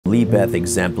Libeth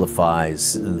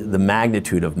exemplifies the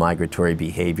magnitude of migratory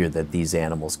behavior that these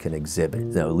animals can exhibit.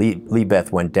 Libeth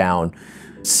went down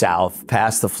south,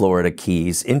 past the Florida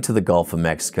Keys, into the Gulf of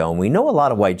Mexico. And we know a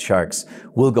lot of white sharks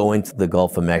will go into the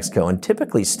Gulf of Mexico and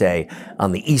typically stay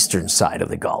on the eastern side of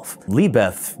the Gulf.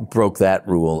 Libeth broke that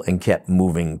rule and kept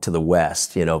moving to the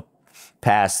west,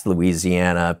 past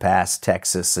Louisiana, past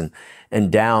Texas,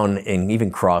 and down and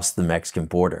even crossed the Mexican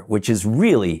border, which is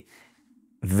really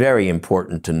very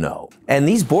important to know. And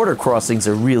these border crossings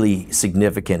are really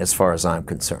significant as far as I'm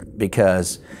concerned,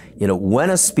 because, when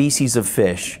a species of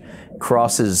fish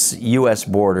crosses U.S.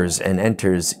 borders and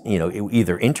enters,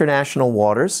 either international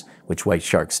waters, which white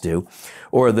sharks do,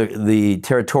 or the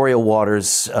territorial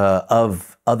waters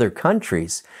of other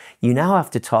countries, you now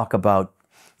have to talk about,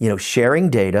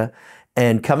 sharing data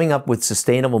and coming up with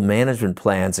sustainable management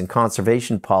plans and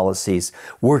conservation policies,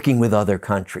 working with other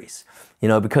countries.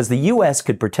 Because the U.S.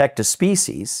 could protect a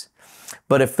species,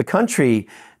 but if the country,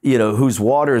 whose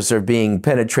waters are being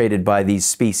penetrated by these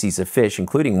species of fish,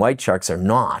 including white sharks, are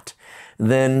not,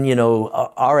 then,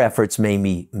 our efforts may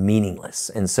be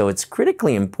meaningless. And so it's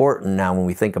critically important now when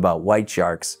we think about white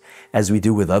sharks, as we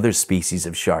do with other species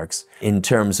of sharks, in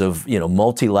terms of,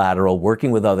 multilateral,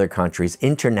 working with other countries,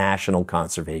 international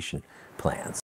conservation plans.